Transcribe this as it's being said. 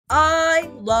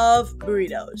love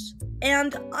burritos.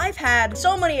 And I've had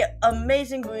so many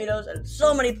amazing burritos at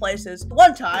so many places.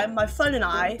 One time, my friend and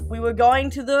I, we were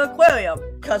going to the aquarium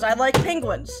because I like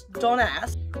penguins, don't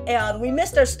ask. And we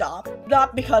missed our stop,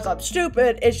 not because I'm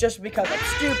stupid, it's just because I'm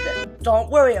stupid.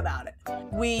 Don't worry about it.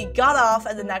 We got off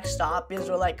at the next stop because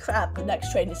we're like, crap, the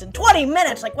next train is in 20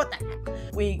 minutes, like what the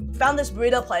heck? We found this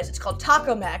burrito place, it's called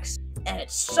Taco Max, and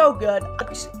it's so good. I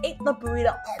just ate the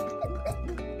burrito.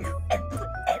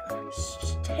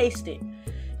 It's tasty.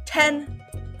 10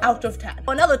 out of 10.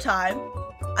 Another time,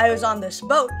 I was on this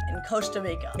boat in Costa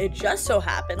Rica. It just so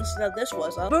happens that this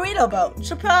was a burrito boat.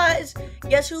 Surprise!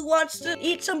 Guess who wants to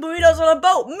eat some burritos on a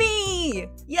boat? Me!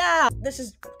 Yeah! This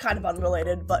is kind of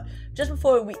unrelated, but just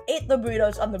before we ate the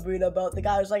burritos on the burrito boat, the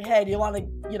guy was like, hey, do you want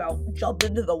to, jump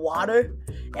into the water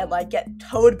and, get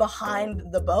towed behind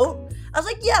the boat? I was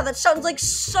like, yeah, that sounds like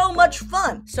so much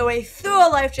fun. So he threw a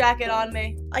life jacket on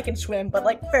me. I can swim, but,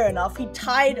 fair enough. He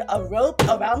tied a rope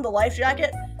around the life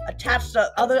jacket, attached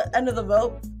the other end of the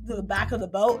rope to the back of the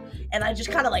boat, and I just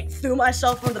kind of threw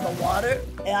myself into the water,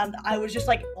 and I was just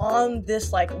on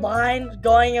this line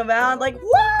going around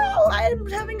whoa, I'm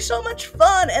having so much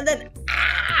fun, and then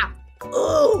I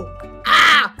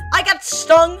got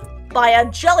stung by a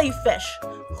jellyfish.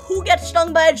 Who gets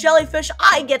stung by a jellyfish?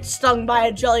 I get stung by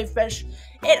a jellyfish.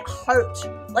 It hurt.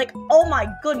 Oh my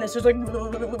goodness. It was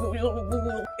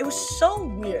it was so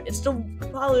weird. It's still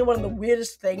probably one of the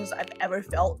weirdest things I've ever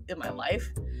felt in my life.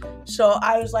 So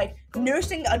I was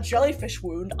nursing a jellyfish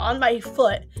wound on my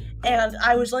foot, and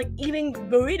I was eating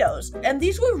burritos. And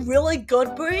these were really good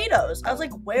burritos. I was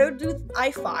like, where do I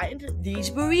find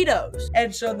these burritos?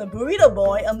 And so the burrito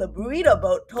boy on the burrito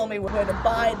boat told me where to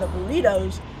buy the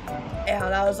burritos.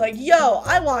 And I was like, yo,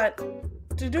 I want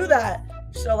to do that.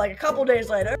 So a couple days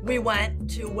later, we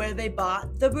went to where they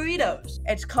bought the burritos.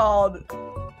 It's called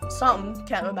something,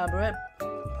 can't remember it.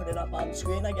 Put it up on the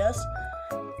screen, I guess.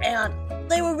 And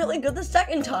they were really good the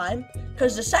second time,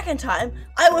 because the second time,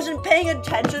 I wasn't paying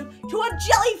attention to a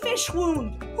jellyfish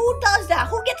wound. Who does that?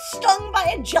 Who gets stung by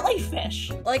a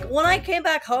jellyfish? When I came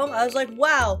back home, I was like,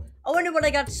 wow, I wonder what I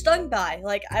got stung by.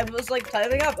 I was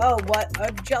typing up, oh, what are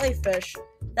jellyfish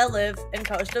that live in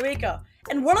Costa Rica?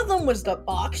 And one of them was the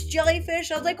box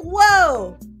jellyfish. I was like,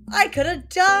 whoa, I could have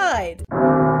died.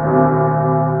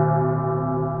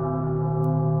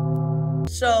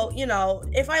 So,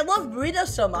 if I love burritos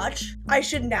so much, I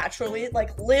should naturally,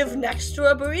 live next to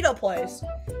a burrito place.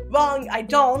 Wrong, I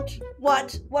don't.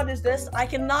 What is this? I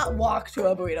cannot walk to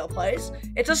a burrito place.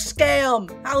 It's a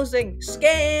scam. Housing,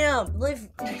 scam. Live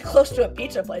close to a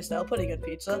pizza place though, pretty good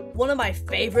pizza. One of my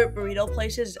favorite burrito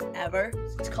places ever,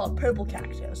 it's called Purple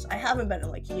Cactus. I haven't been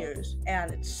in years,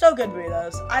 and it's so good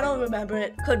burritos. I don't remember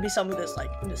it. Could be some of this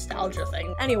nostalgia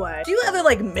thing. Anyway, do you ever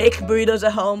make burritos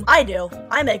at home? I do.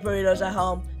 I make burritos at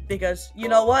home. Because, you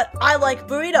know what? I like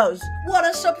burritos. What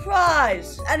a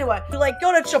surprise! Anyway, you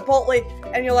go to Chipotle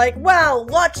and you're like, wow,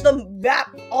 watch them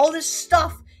wrap all this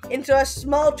stuff into a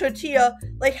small tortilla.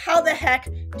 How the heck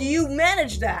do you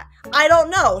manage that? I don't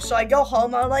know. So I go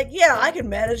home, I'm like, yeah, I can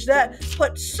manage that.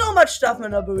 Put so much stuff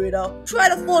in a burrito, try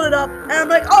to fold it up, and I'm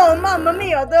like, oh, mamma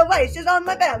mia, the rice is on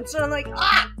my bench. And I'm like,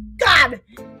 God!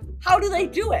 How do they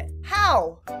do it?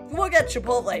 How? If you work at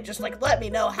Chipotle, just let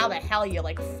me know how the hell you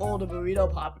fold a burrito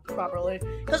properly.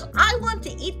 Because I want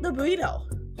to eat the burrito.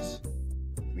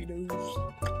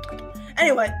 Burritos.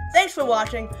 Anyway, thanks for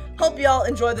watching. Hope y'all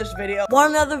enjoyed this video. Want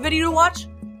another video to watch?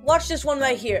 Watch this one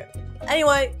right here.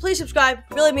 Anyway, please subscribe.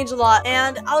 Really means a lot.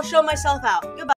 And I'll show myself out. Goodbye.